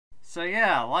So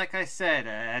yeah, like I said,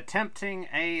 attempting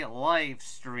a live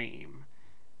stream.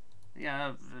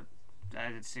 Yeah,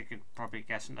 as you could probably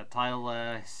guess from the title,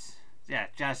 yeah,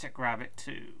 Jackrabbit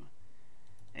 2.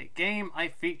 A game I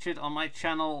featured on my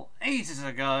channel ages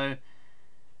ago,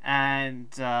 and,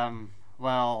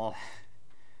 well,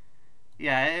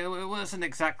 yeah, it wasn't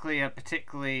exactly a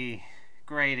particularly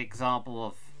great example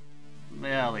of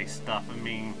early stuff. I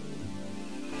mean,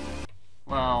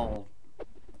 well,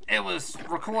 it was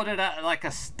recorded at like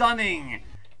a stunning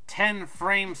 10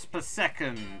 frames per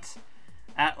second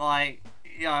at like,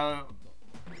 you know,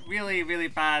 really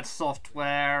bad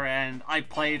software, and I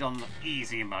played on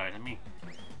easy mode. I mean,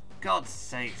 God's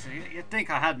sakes, you'd think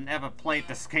I hadn't ever played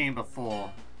this game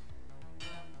before.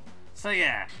 So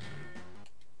yeah,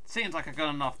 seems like a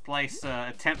good enough place to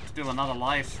attempt to do another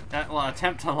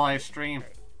attempt a live stream.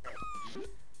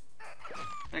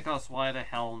 Because why the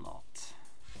hell not?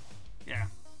 Yeah.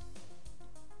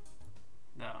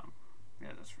 Yeah,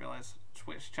 just realised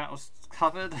Twitch chat was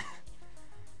covered.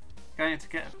 Going to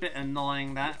get a bit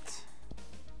annoying, that.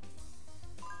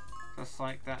 Just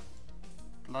like that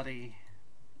bloody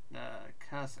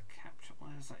cursor capture.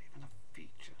 Why is that even a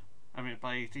feature? I mean,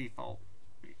 by default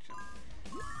feature.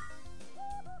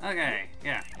 Okay,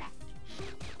 yeah.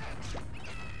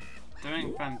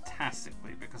 Doing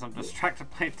fantastically because I'm distracted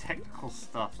by technical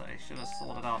stuff that I should have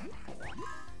sorted out before.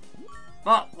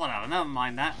 But whatever, never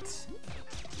mind that.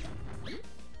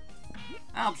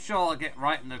 I'm sure I'll get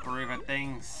right in the groove of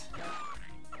things.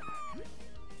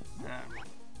 Yeah.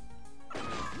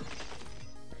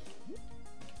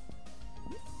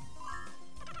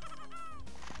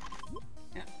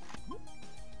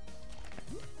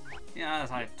 Yeah,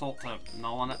 as I talk to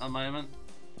no one at the moment.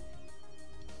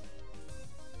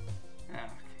 Yeah, okay,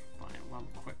 fine. One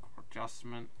quick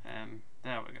adjustment, and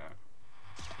there we go.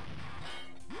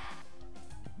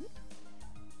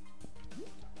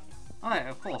 Oh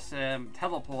yeah, of course,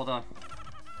 teleporter.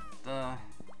 How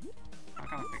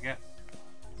can I forget?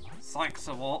 Sykes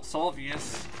so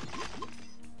obvious.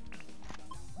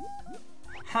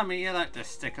 I mean, you don't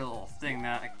just stick a little thing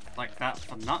there like that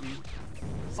for nothing.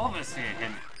 It's obviously a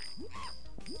hint.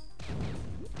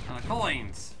 And the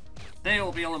coins, they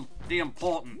will be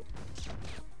important.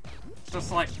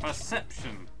 Just like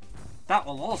perception, that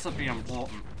will also be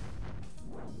important.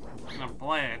 Gonna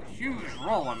play a huge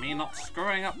role in me not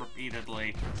screwing up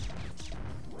repeatedly.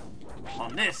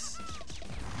 On this,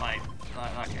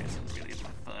 okay, it's really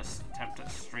my first attempt at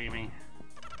streaming.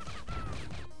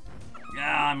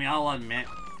 Yeah, I mean, I'll admit,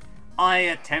 I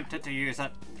attempted to use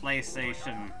that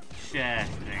PlayStation share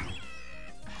thing.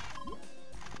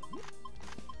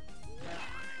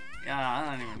 Yeah,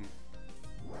 I don't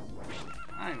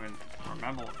even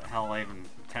remember what the hell I even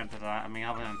attempted that. I mean,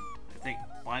 other than, I think,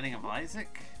 Binding of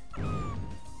Isaac?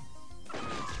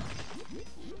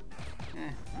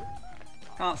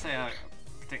 Can't say I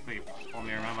particularly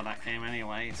fondly remember that game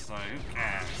anyway, so who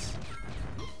cares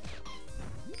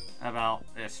about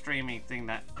a streaming thing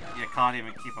that you can't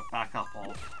even keep a backup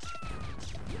of.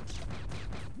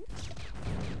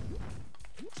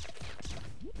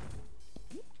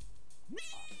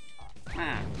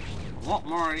 Man, a lot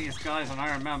more of these guys than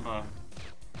I remember.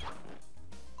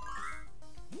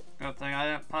 Good thing I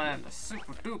didn't play in the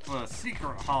super duper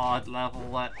secret hard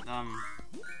level that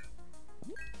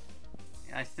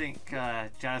I think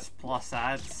Jazz Plus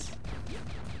adds.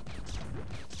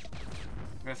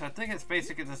 Because I think it's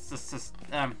basically just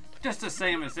the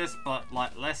same as this, but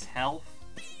like less health.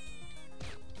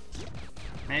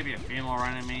 Maybe a few more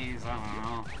enemies, I don't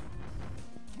know.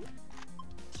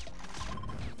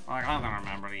 Like, I don't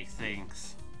remember these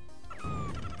things.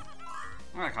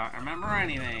 I can't remember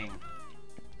anything.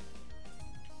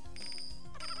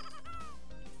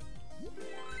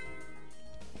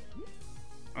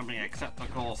 I mean, except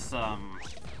of course,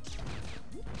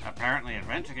 apparently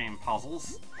adventure game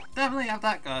puzzles. Definitely have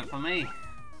that going for me.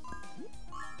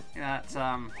 Yeah, that's,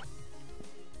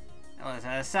 what is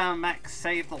that, a Sam Max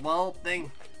Save the World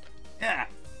thing? Yeah,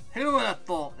 who would have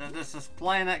thought that this is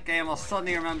playing that game or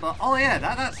suddenly remember, oh yeah,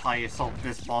 that's how you solve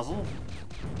this puzzle.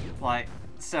 Like,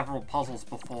 several puzzles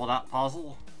before that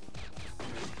puzzle.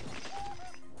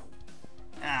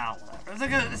 Ah,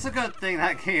 whatever. It's a good thing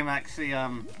that game actually,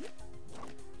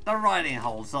 the writing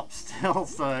holds up still,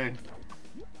 so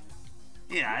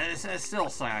yeah, it's still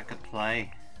something I could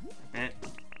play a bit.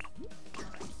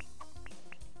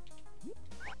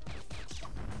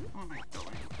 What am I doing?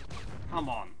 Come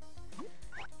on.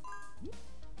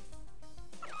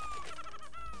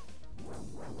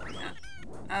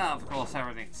 Yeah. Of course,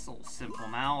 everything's all simple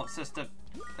now. It's just the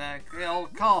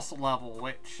old castle level,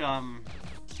 which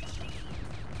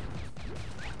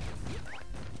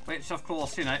Which, of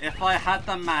course, you know, if I had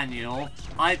the manual,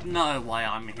 I'd know why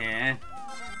I'm here.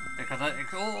 Because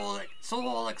it's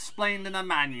all explained in a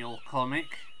manual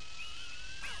comic.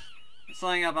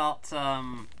 Something about,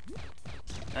 I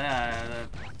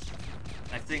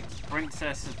think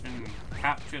Princess has been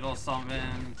captured or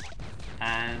something,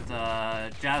 and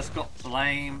Jazz got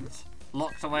blamed,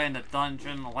 locked away in the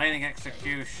dungeon, awaiting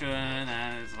execution,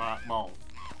 and it's like, well,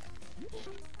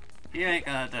 you ain't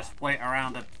gonna just wait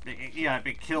around to, you know,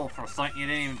 be killed for something you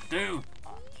didn't even do.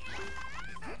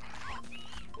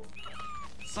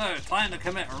 So, time to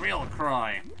commit a real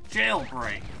crime.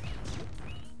 Jailbreak.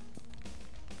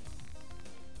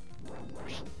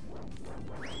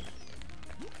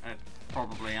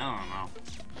 Probably, I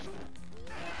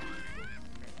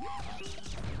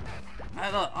don't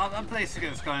know. I'm basically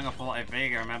just going off of what I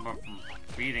vaguely remember from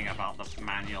reading about the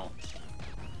manual.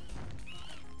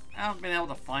 I haven't been able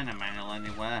to find a manual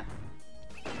anywhere.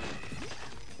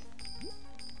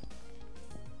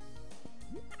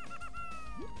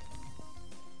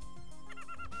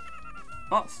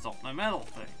 But stop the metal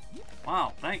thing.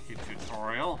 Wow, thank you,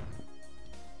 tutorial.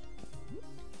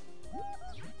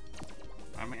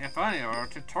 I mean, if only there were a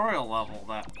tutorial level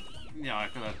that, you know, I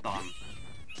could have done.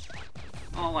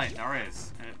 Oh wait, there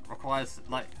is. It requires,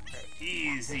 like,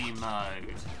 easy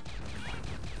mode.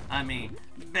 I mean,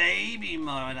 baby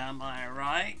mode, am I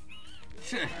right?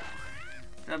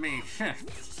 I mean,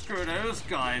 screw those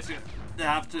guys who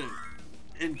have to,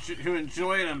 who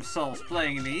enjoy themselves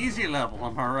playing in the easy level,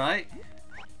 am I right?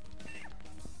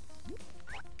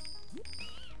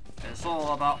 It's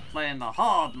all about playing the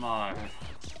hard mode.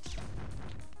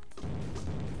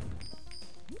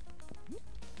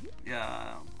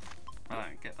 Yeah, I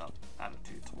don't get that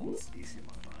attitude towards easy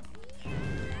mode.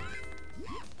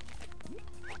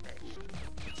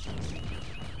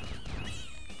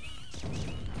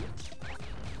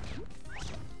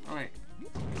 Oh, wait,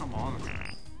 come on.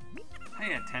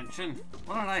 Pay attention.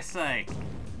 What did I say?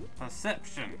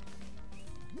 Perception.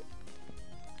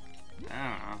 I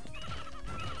don't know.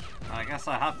 I guess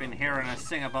I have been hearing us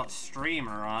sing about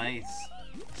streamer eyes.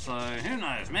 So, who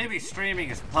knows? Maybe streaming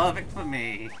is perfect for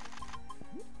me.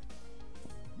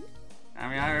 I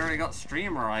mean, I already got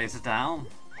streamer eyes down.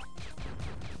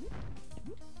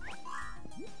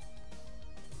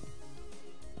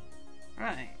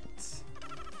 Right.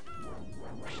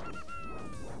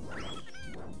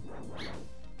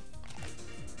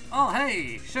 Oh,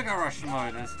 hey! Sugar Rush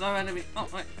mode. There's no enemy. Oh,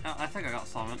 wait. I think I got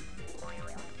something.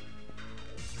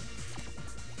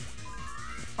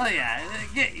 Oh yeah,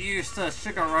 get used to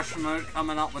Sugar Rush mode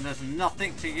coming up when there's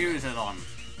nothing to use it on.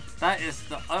 That is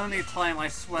the only time I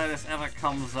swear this ever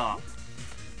comes up.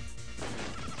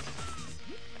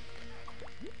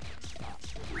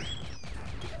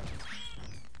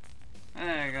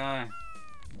 There you go.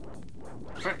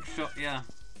 Trick shot, yeah.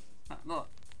 Look,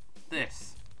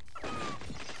 this.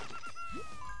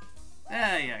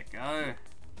 There you go.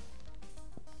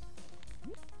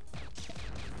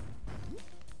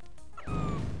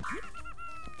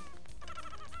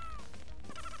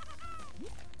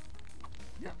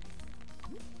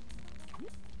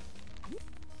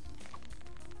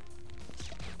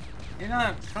 You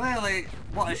know, clearly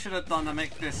what I should have done to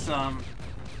make this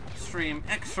stream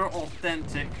extra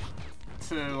authentic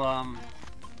to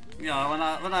you know, when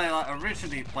I like,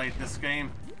 originally played this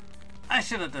game, I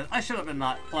should have been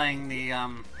like playing the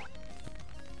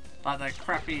like the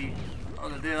crappy, or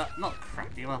the not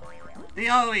crappy, well, the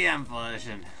OEM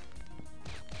version.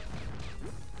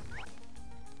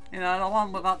 You know, the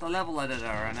one without the level editor,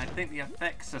 and I think the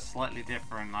effects are slightly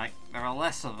different, like there are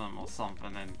less of them or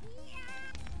something, and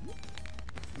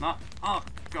not, oh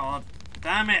god,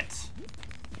 damn it!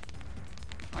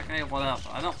 Okay, whatever,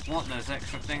 I don't want those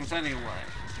extra things anyway.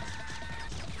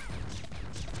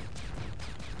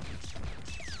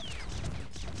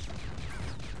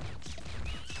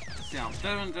 See, I'm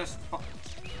doing this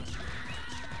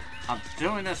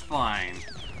fine.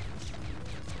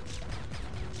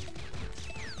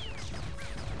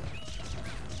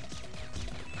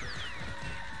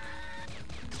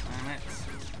 Damn it.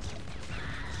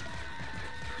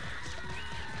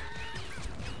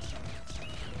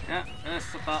 Yeah,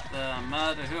 this about the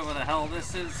murder, whoever the hell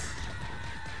this is.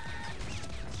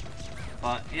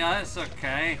 But yeah, it's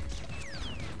okay.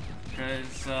 Because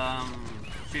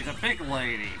she's a big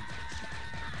lady.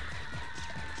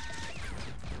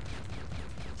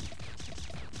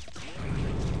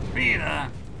 Beat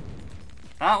her.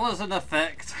 That was an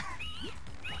effect.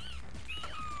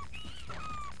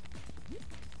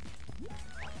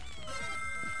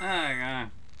 There we go.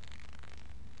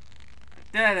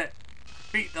 Did it.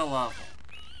 Beat the level.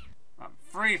 I'm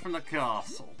free from the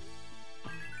castle.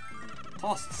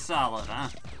 Tossed salad, huh?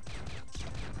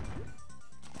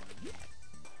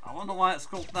 I wonder why it's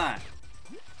called that.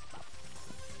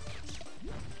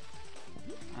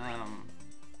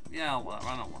 Yeah, well,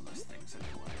 I don't want those things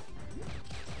anyway.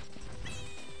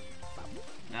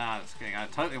 Nah, just kidding. I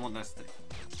totally want those things.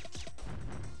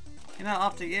 You know,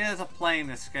 after years of playing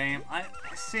this game, I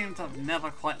seem to have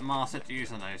never quite mastered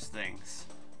using those things.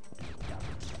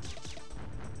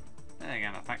 Then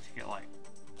again, the fact you get like,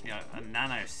 you know, a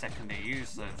nanosecond to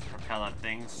use those propeller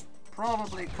things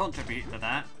probably contribute to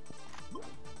that.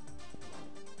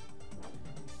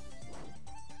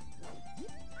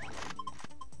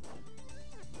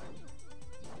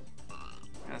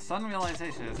 A sudden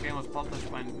realization this game was published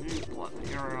by Nutt, the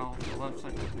URL for the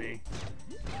website would be.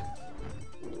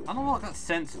 I don't know what got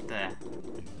censored there.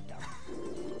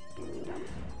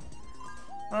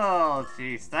 Oh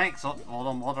jeez, thanks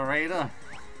auto moderator.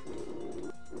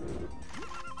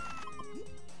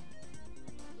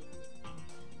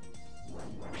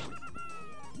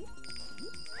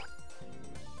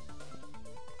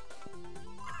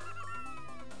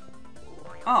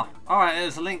 Oh, alright,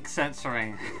 there's link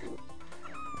censoring.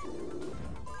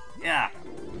 Yeah.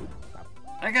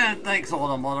 Again, thanks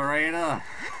auto moderator.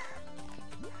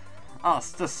 Oh,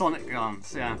 it's the Sonic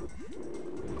guns, yeah.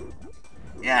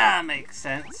 Yeah, makes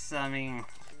sense. I mean,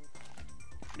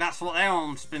 that's what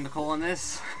everyone's been calling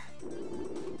this.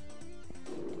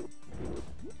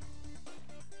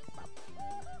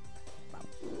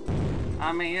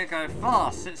 I mean, you go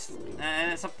fast. It's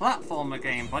a platformer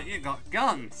game, but you got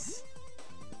guns.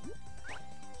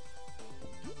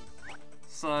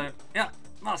 So, yeah,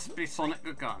 must be Sonic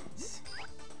with guns.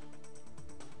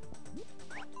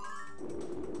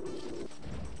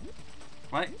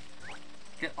 Wait,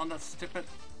 get on that stupid...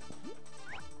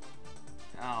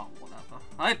 Oh, whatever.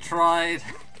 I tried!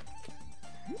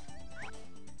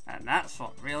 And that's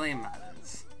what really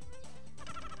matters.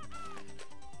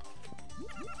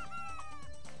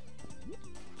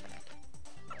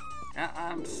 Yeah,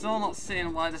 I'm still not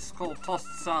seeing why this is called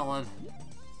tossed salad.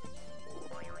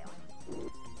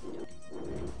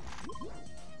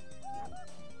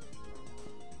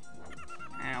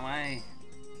 Anyway,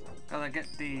 gotta get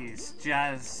these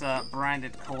Jazz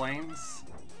branded coins.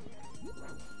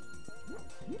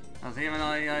 Because even though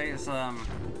I use a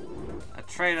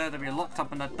trader to be locked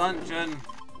up in the dungeon,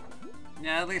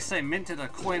 yeah, at least they minted a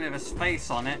coin of his face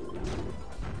on it.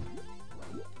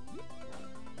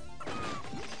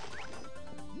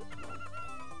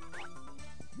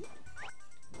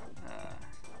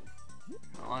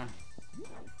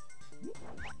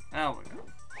 There we go.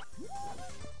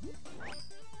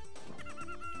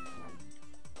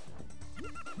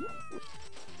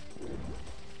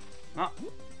 No.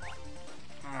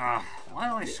 Why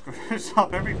do I screw this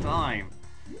up every time?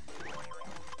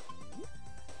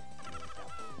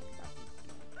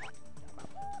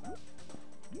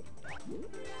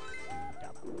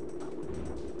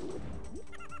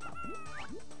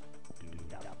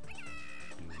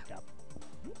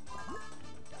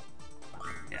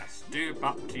 Yes, dupe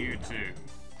up to you too.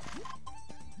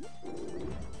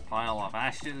 Pile of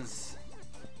ashes.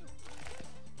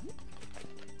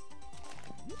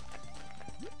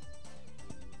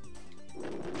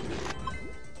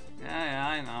 Yeah,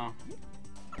 I know.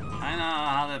 I know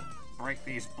how to break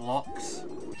these blocks.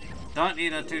 Don't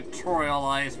need to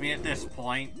tutorialize me at this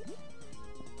point.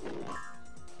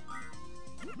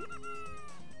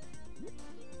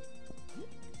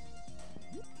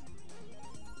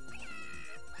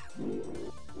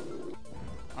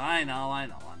 I know.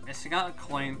 I'm missing out a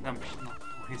coin.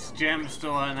 His gems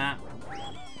doing that.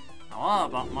 Now, what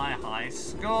about my high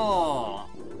score?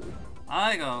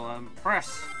 I go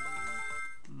impress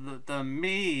the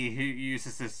me who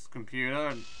uses this computer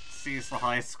and sees the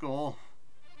high score.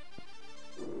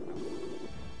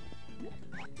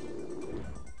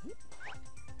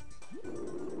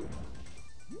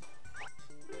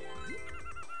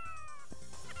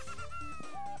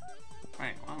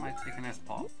 Wait, what am I taking this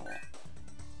part for?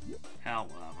 Hell,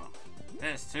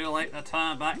 whatever. It's too late to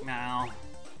turn back now.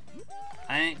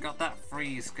 I ain't got that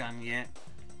freeze gun yet.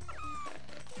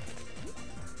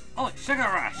 Oh, it's Sugar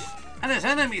Rush! And there's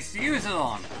enemies to use it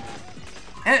on!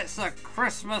 It's a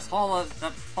Christmas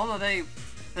holiday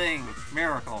thing.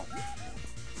 Miracle.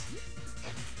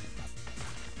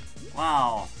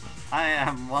 Wow. I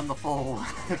am wonderful.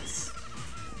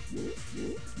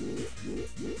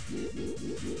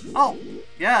 Oh!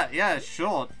 Yeah,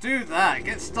 sure. Do that.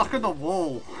 Get stuck in the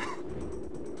wall.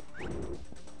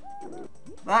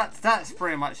 That's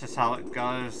pretty much just how it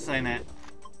goes, ain't it?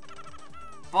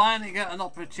 Finally get an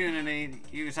opportunity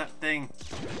to use that thing,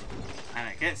 and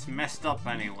it gets messed up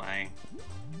anyway.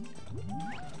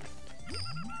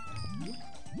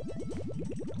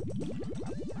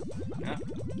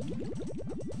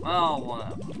 Well,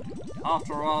 whatever.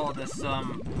 After all this,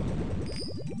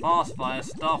 fast fire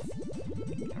stuff,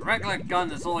 a regular gun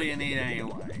is all you need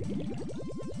anyway.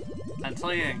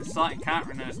 Until you start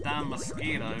encountering those damn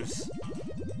mosquitoes.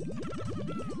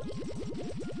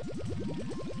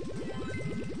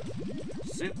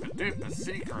 Super duper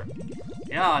secret.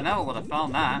 Yeah, I never would have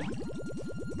found that.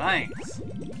 Thanks.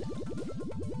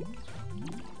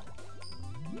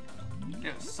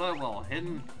 It was so well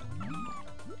hidden.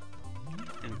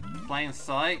 In plain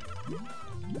sight.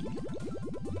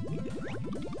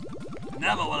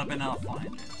 Never would have been able to find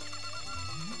it.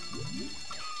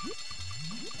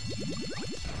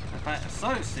 In fact, it's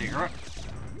so secret.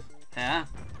 Yeah.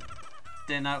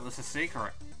 Didn't know it was a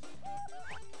secret.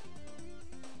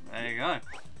 There you go.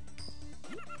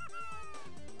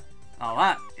 Now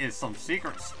that is some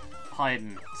secrets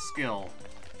hiding skill.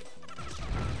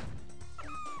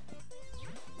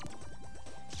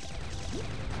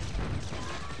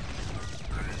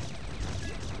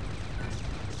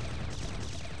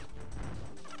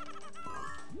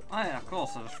 Oh yeah, of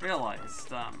course, I just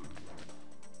realised,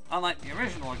 unlike the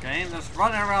original game, just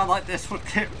running around like this would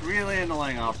get really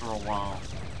annoying after a while.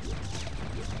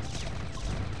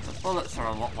 The bullets are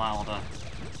a lot louder.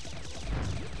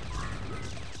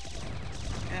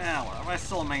 Yeah, well, I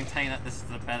still maintain that this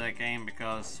is a better game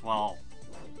because, well,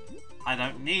 I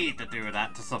don't need to do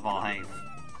that to survive.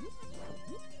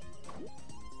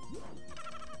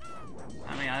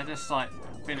 I mean, I just, like,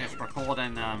 finished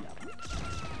recording,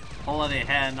 Holiday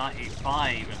Hair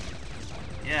 95,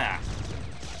 and yeah,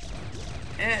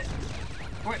 it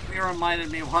quickly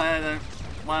reminded me why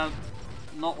I'm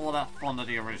not all that fond of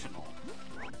the original.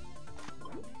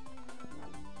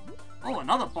 Oh,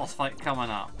 another boss fight coming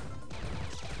up.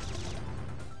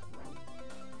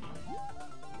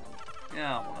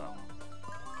 Yeah, whatever.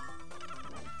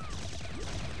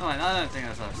 Oh, I don't think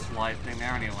there's a slide thing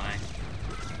there anyway.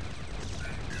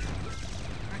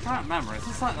 I can't remember. Is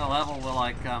this like the level where,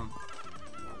 like,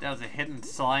 there was a hidden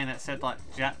sign that said, like,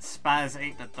 Spaz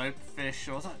ate the dope fish,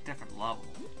 or was that a different level?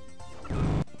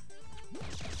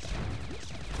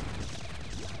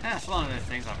 Yeah, it's one of those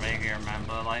things I vaguely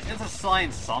remember. Like, there's a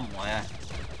sign somewhere.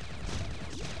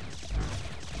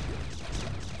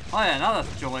 Oh yeah, another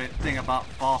joy thing about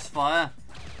fast fire.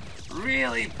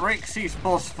 Really breaks these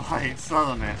boss fights,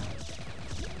 doesn't it?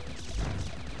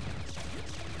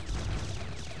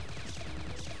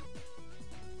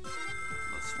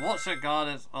 Watch the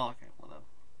goddess. Oh, okay, whatever.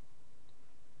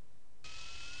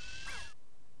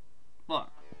 Look.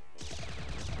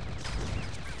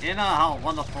 You know how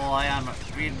wonderful I am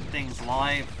at reading things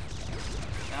live.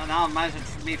 And now imagine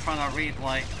me trying to read,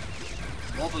 like,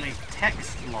 wobbly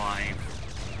text live.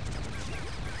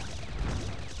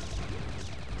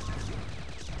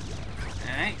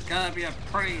 It ain't gonna be a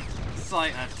pretty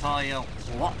sight, I tell you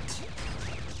what.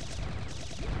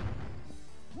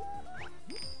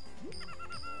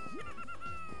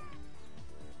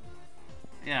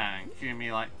 Yeah, and cue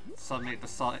me like suddenly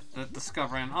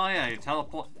discovering, oh yeah, you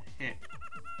teleport here.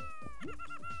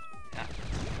 Yeah.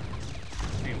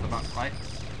 Seems about right.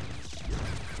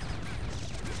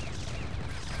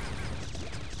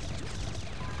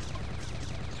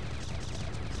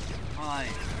 My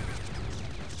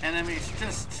enemy's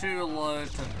just too low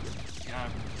to, you know,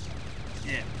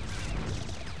 yeah.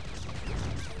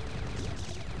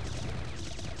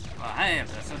 But hey,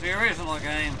 if this is the original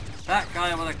game, that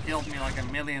guy would have killed me like a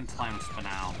million times for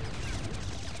now.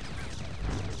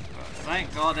 But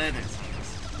thank God it isn't.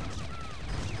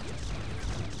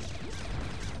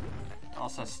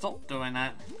 Also, stop doing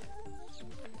that.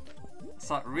 It's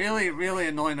like really, really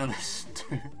annoying to listen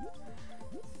to.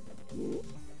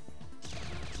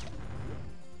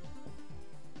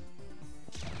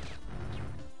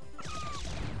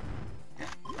 Yeah,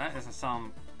 that is a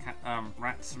sound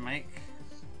rats make.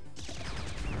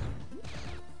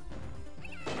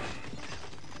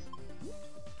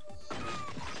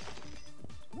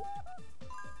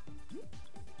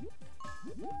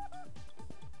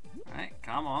 Right,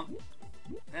 come on.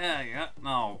 There you go.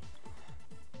 No.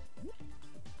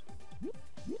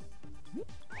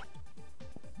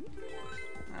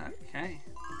 Okay.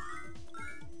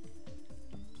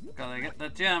 Gotta get the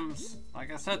gems.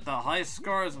 Like I said, the high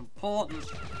score is important.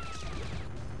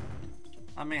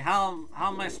 I mean, how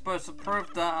am I supposed to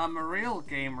prove that I'm a real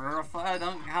gamer if I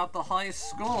don't have the highest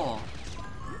score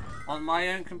on my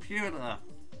own computer?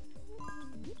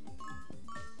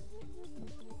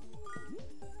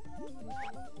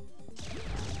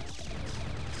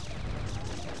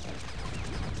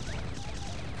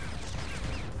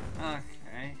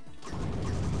 Okay.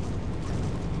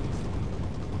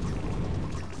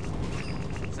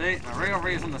 See, the real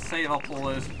reason to save up all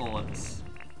those bullets.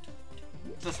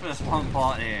 Just for this one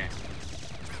part here.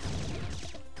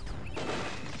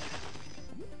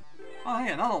 Oh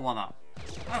hey, another one up.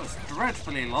 I was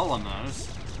dreadfully low on those.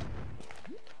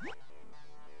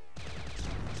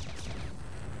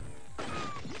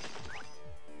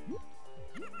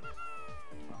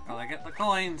 Gotta get the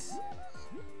coins.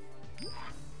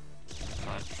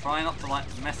 So try not to like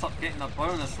mess up getting a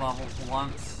bonus level for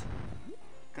once.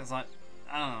 Cause I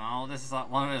don't know, this is like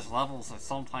one of those levels I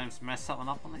sometimes mess something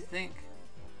up on, I think.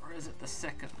 Or is it the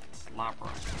second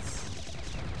labyrinth?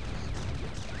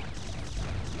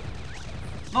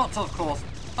 Not to, of course,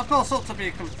 not to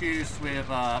be confused with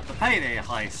the Payday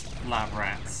Heist lab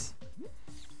rats.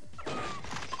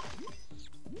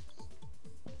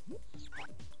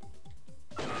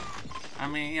 I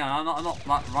mean, you know, I'm not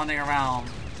like running around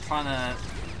trying to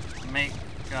make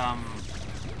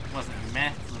was it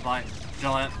meth with like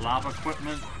giant lab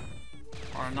equipment?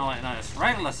 Or no, it's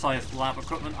regular sized lab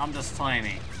equipment. I'm just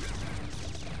tiny,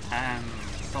 and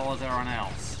so is everyone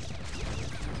else.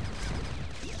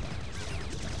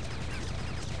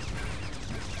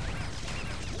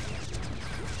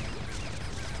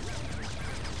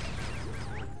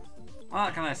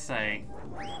 What can I say?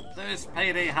 Those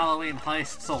Payday Halloween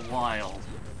heists are wild.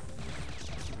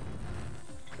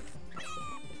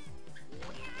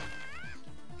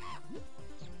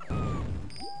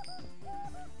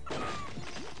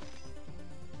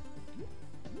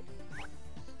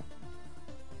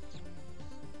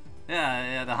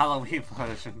 Yeah, the Halloween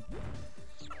version.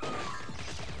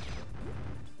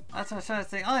 That's what I was trying to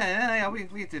think. Oh yeah,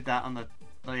 we did that on the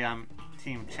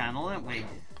team channel, didn't we?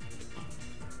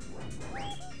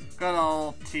 Good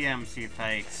old TMC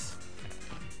face.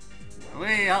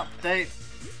 We update.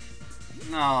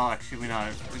 No, actually we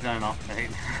don't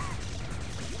update.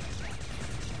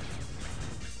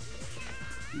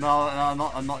 No,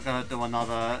 I'm not gonna do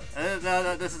another.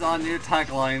 This is our new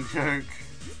tagline joke.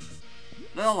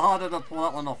 A little harder to pull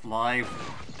that one off live.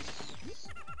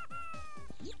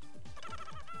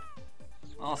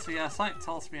 Oh, so yeah, something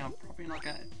tells me I'm probably not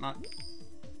gonna.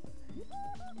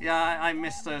 Yeah, I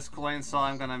missed those coins, so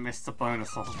I'm gonna miss the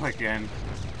bonus level again.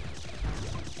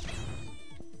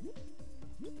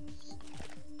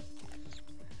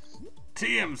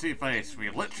 TMC face, we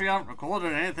literally haven't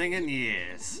recorded anything in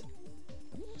years.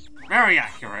 Very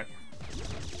accurate.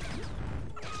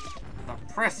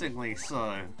 Depressingly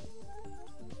so.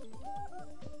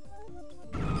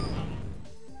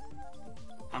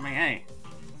 I mean, hey,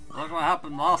 look what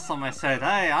happened last time I said,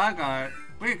 hey,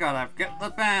 we gotta get the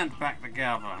band back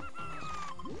together.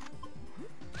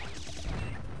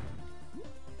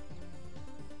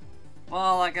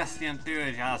 Well, I guess the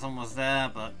enthusiasm was there,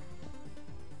 but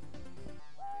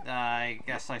I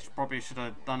guess I probably should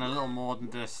have done a little more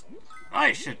than just,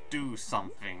 I should do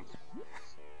something.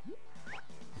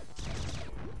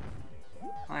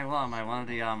 Hey, what am I, one of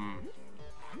the,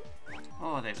 what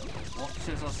are they, the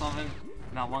Watchers or something?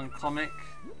 That one comic?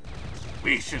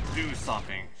 We should do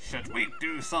something. Should we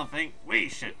do something? We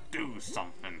should do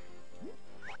something.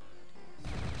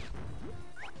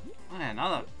 Oh, yeah,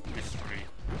 another mystery.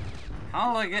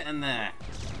 How do I get in there?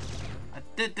 I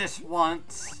did this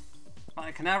once, but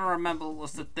I can never remember what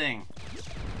was the thing.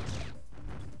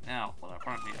 Now, well, I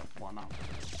currently have one up.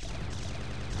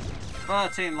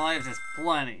 13 lives is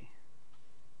plenty.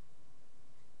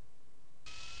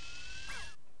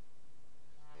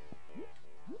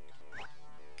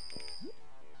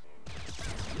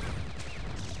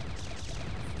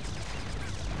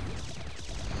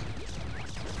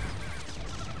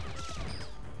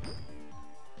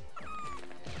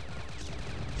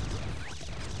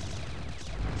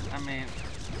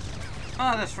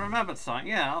 I just remembered something.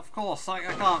 Yeah, of course. I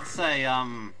can't say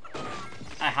I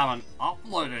haven't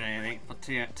uploaded anything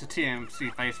to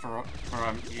TMC Face for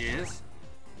years.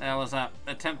 There was an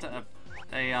attempt at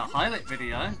a highlight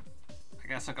video. I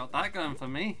guess I got that going for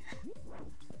me.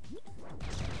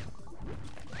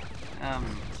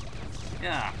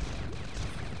 Yeah.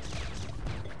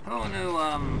 Who knew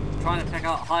trying to pick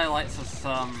out highlights was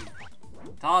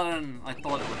harder than I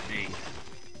thought it would be.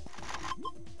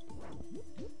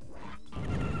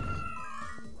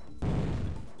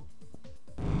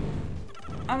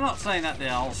 I'm not saying that the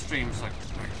whole streams are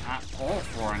at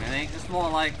awful or anything. It's more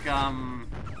like,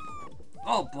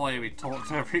 oh boy, we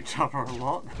talked over each other a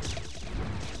lot.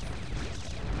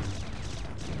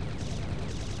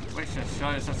 Which just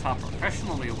shows us how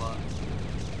professional we were.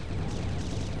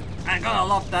 And gotta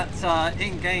love that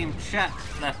in-game chat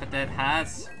Left 4 Dead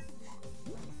has.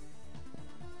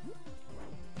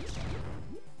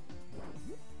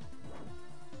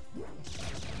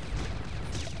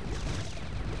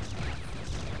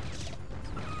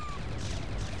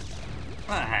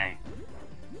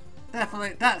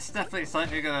 definitely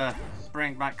something we're gonna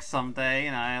bring back someday,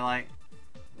 you know, like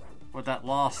with that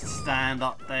Last Stand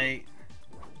update.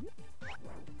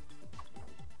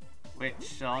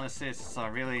 Which honestly is a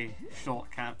really short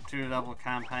 2-level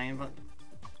campaign, but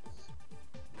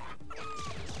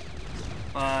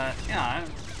you know,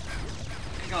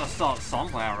 you gotta start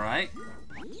somewhere, right?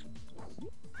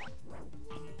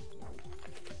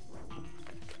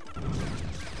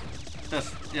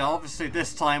 Just, yeah, obviously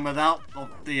this time without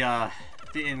the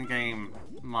in-game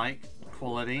mic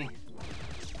quality.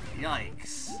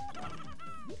 Yikes.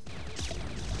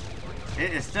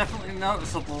 It is definitely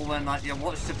noticeable when like you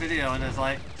watch the video and there's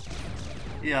like,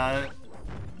 you know,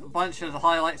 a bunch of the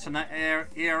highlights from that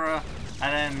era,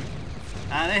 and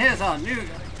here's our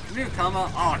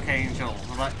newcomer Archangel,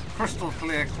 with like crystal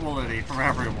clear quality from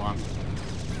everyone.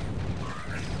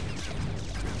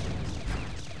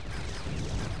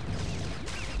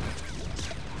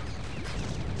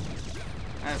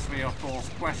 As we of course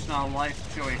question our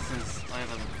life choices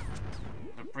over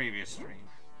the previous stream.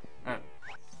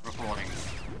 Recordings.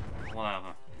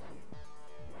 Whatever.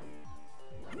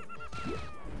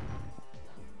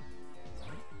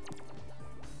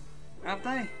 Have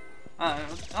they?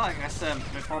 I guess they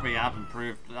probably have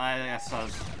improved. I guess I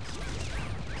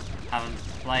haven't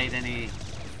played any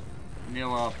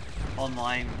newer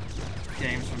online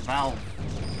games from Valve.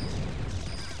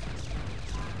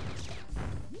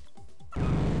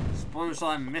 Suppose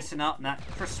I'm missing out on that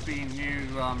crispy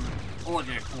new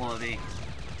audio quality.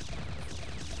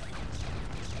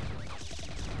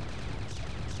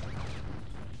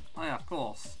 Oh yeah, of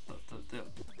course. The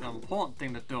important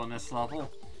thing to do on this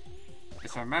level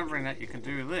is remembering that you can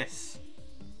do this.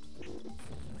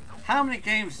 How many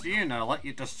games do you know let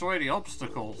you destroy the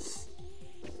obstacles?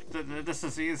 This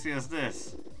as easy as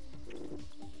this.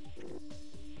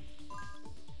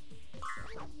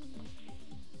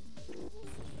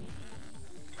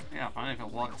 Yeah, I don't know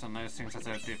if it works on those things as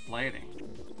they're deflating.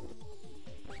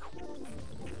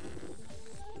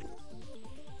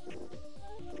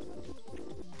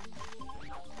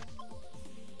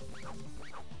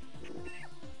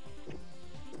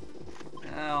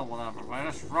 Yeah, whatever. Well,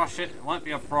 just rush it. It won't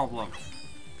be a problem.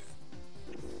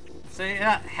 See,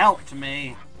 that helped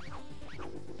me.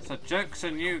 So, joke's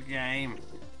a new game.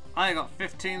 I got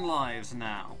 15 lives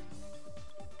now.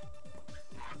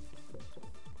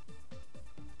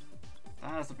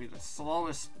 That has to be the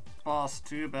slowest boss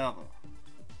tube ever.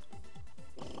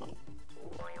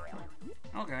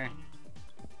 Okay.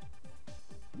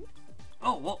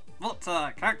 Oh, what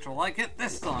character will I get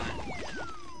this time?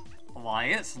 Why,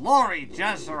 it's Lori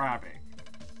Jackrabbit.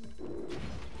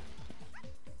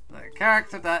 The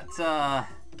character that,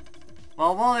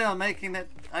 well, while they were making it,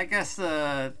 I guess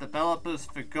the developers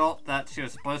forgot that she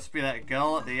was supposed to be that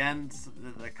girl at the end,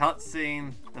 the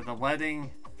cutscene, the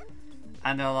wedding.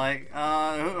 And they're like,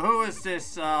 who is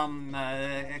this,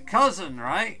 cousin,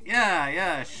 right?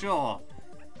 Yeah, sure.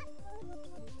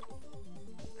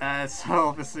 So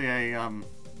obviously or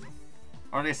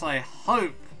at least I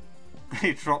hope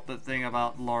they dropped the thing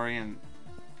about Lori and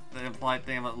the implied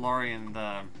thing about Lori and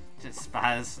just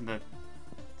Spaz in the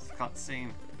cutscene.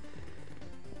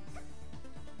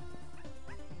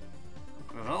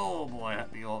 Oh boy,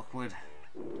 that'd be awkward.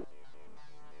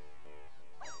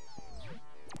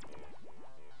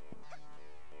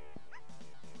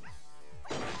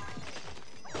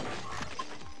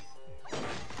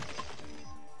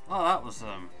 Oh, that was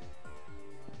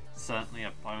certainly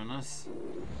a bonus.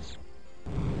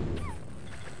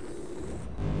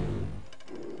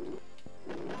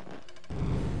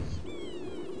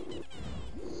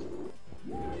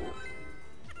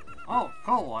 Oh,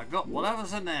 cool, I got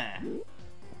whatever's in there.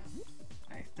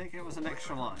 I think it was an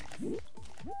extra life.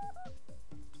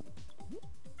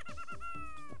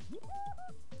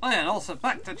 Oh yeah, and also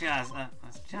back to Jazz.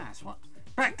 That's Jazz, what?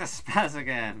 Back to Spaz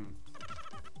again.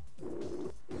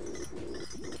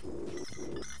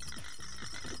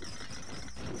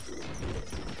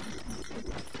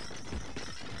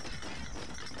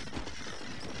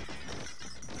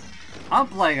 I'm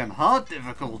playing on hard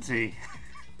difficulty.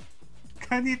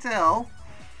 Can you tell?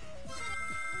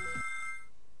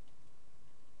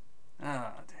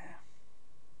 Oh dear.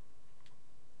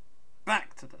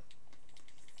 Back to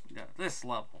this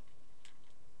level.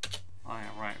 Oh yeah,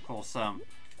 right, of course,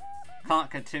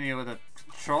 can't continue with a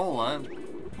controller.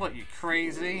 What, you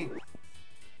crazy?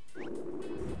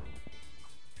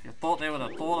 You thought they would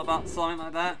have thought about something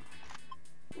like that?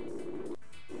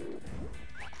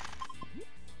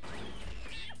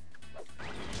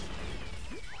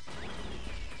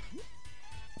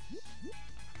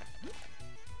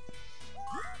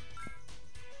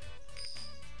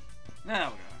 There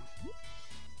we go.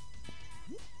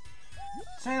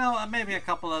 maybe a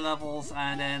couple of levels,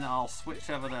 and then I'll switch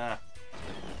over to...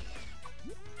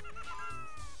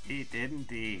 He did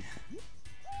indeed.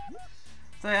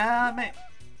 So yeah,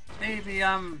 maybe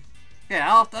yeah,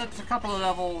 I'll do a couple of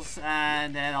levels,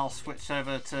 and then I'll switch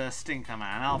over to Stinker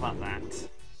Man. How about that?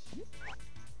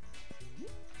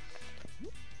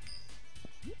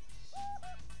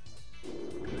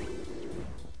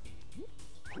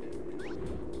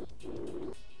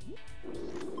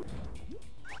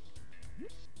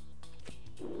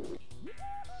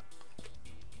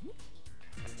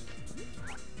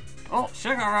 Oh,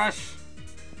 Sugar Rush!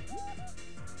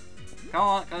 Come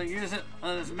on, gotta use it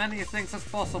on as many things as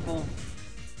possible.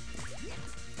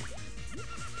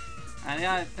 And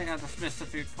yeah, I think I just missed a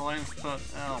few coins, but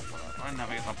oh, whatever. I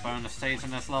never get a bonus stage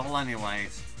in this level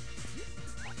anyways.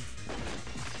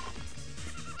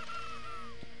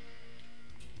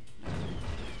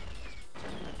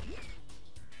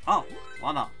 Oh,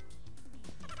 why not?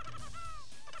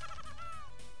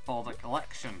 For the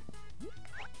collection.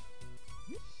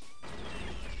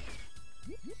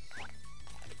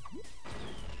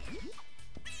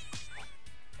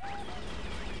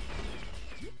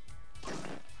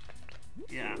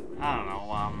 Yeah, I don't know,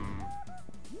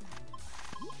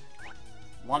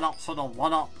 one-up sort of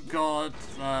one-up god,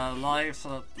 live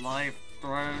sort of live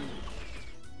throne.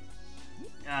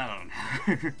 I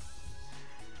don't know.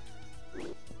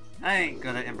 I ain't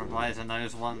good at improvising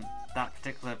that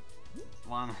particular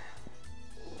one.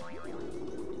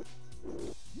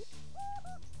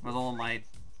 With all my,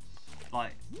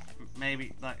 like,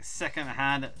 maybe, like,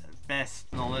 second-hand at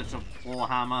best knowledge of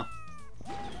Warhammer.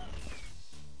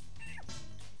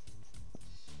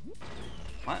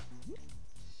 What?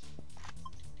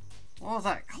 What was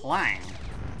that clang?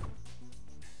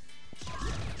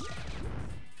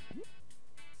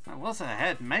 What's her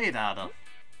head made out of?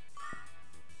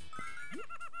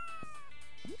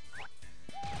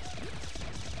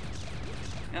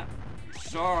 Yeah, you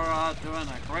sure are doing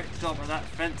a great job of that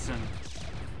fencing.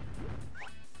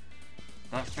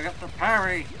 Don't forget the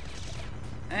parry!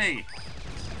 Hey!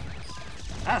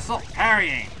 That's not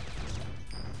parrying!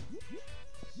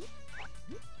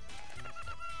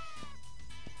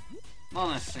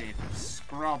 Honestly,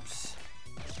 scrubs.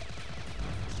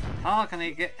 How can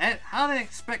they get? How do they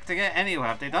expect to get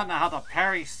anywhere if they don't know how to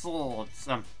parry swords?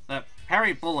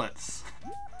 Parry bullets.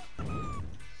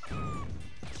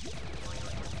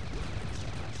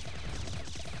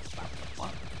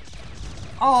 What?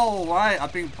 Oh right,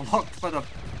 I've been blocked by the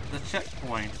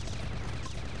checkpoint.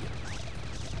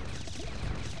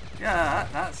 Yeah,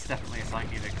 that's definitely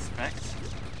something you'd expect.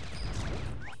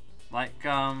 Like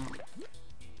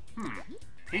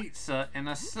pizza in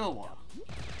a sewer.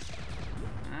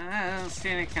 I don't see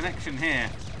any connection here.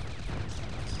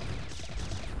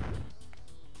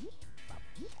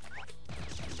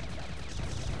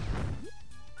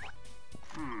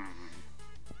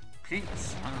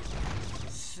 Pizza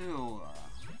sewer.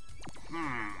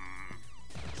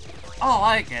 Oh,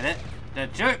 I get it. The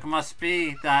joke must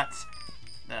be that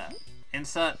the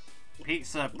insert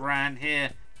pizza brand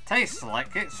here tastes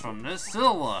like it's from the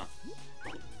sewer.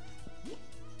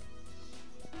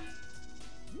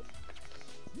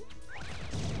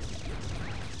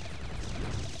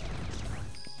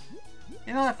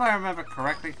 You know, if I remember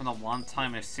correctly from the one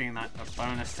time I've seen that the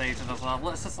bonus stage of the level,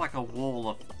 it's just like a wall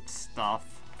of stuff.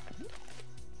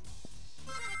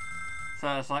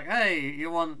 So it's like, hey,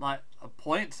 you want like a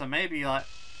point, so maybe like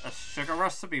a sugar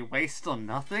rush to be wasted on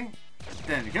nothing?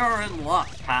 Then you're in luck,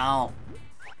 pal.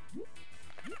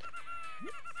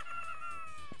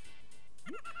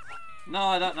 No,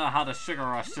 I don't know how the sugar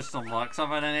rush system works,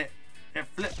 other than it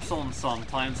flips on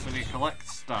sometimes when you collect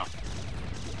stuff.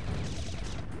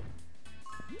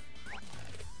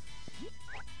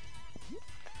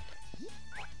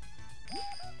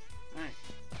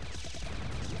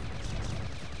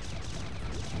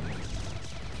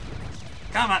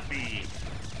 Come at me!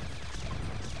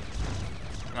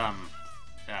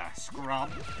 Scrub.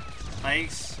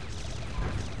 Face.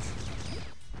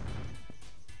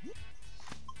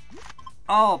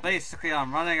 Oh, basically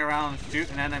I'm running around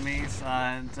shooting enemies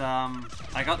and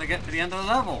I got to get to the end of the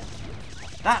level.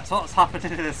 That's what's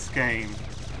happening in this game.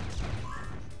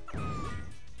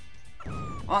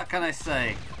 What can I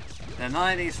say? The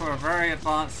 90s were a very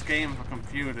advanced game for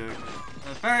computers.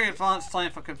 A very advanced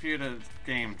time for computer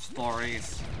game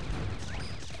stories.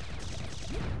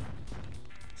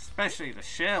 Especially the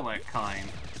shareware kind.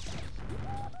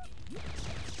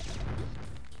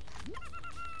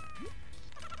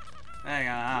 There you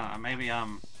go, I don't know, maybe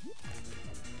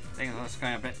things are just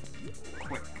going a bit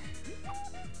quick.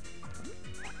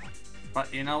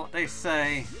 But you know what they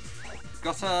say,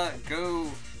 gotta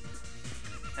go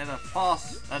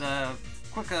at a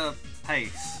quicker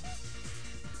pace.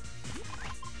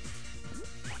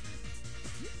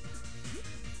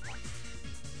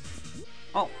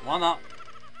 Oh, 1 up.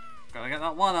 Gotta get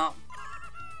that 1 up.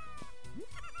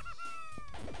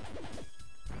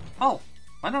 Oh,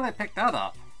 when did I pick that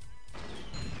up?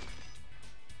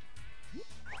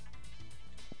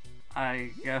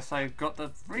 I guess I've got the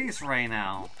freeze ray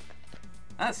now.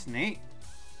 That's neat.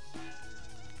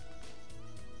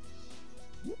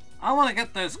 I want to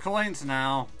get those coins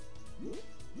now.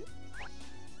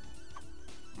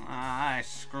 I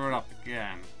screwed up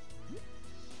again.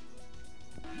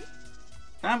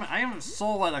 Damn it, I even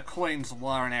saw where the coins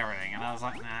were and everything, and I was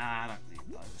like, nah, I don't need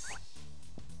those.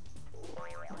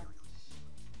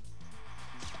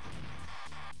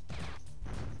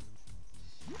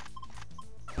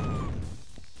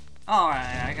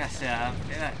 Alright, I guess, yeah,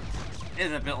 it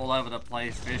is a bit all over the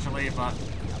place visually, but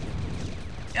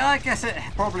yeah, I guess it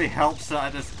probably helps that I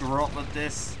just grew up with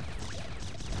this.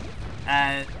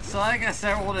 And so I guess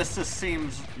all this just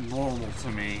seems normal to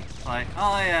me. Like,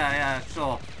 oh yeah,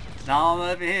 sure. Now I'm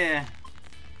over here.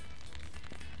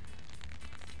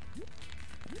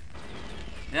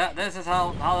 Yeah, this is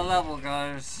how the level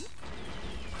goes.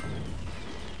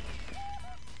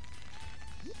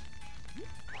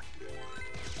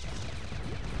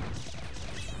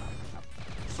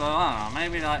 So I don't know,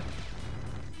 maybe like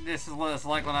this is what it's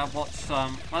like when I watch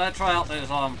when I try out those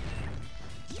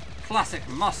classic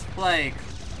must-play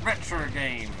retro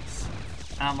games.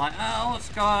 And I'm like, oh, what's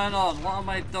going on? What am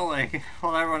I doing?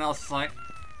 While everyone else is like,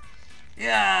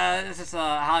 yeah, this is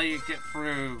how you get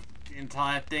through the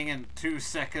entire thing in 2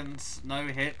 seconds, no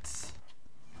hits.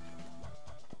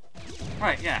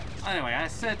 Right, yeah. Anyway, I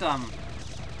said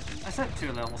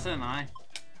 2 levels, didn't I?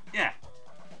 Yeah.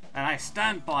 And I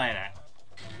stand by that.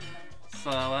 So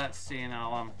let's see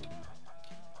now.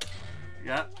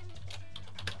 Yep.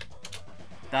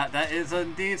 That is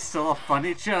indeed still a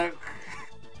funny joke.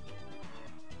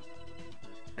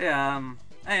 Yeah.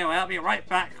 Anyway, I'll be right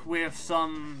back with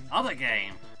some other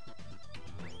game.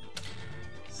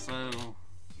 So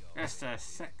just a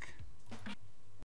sec.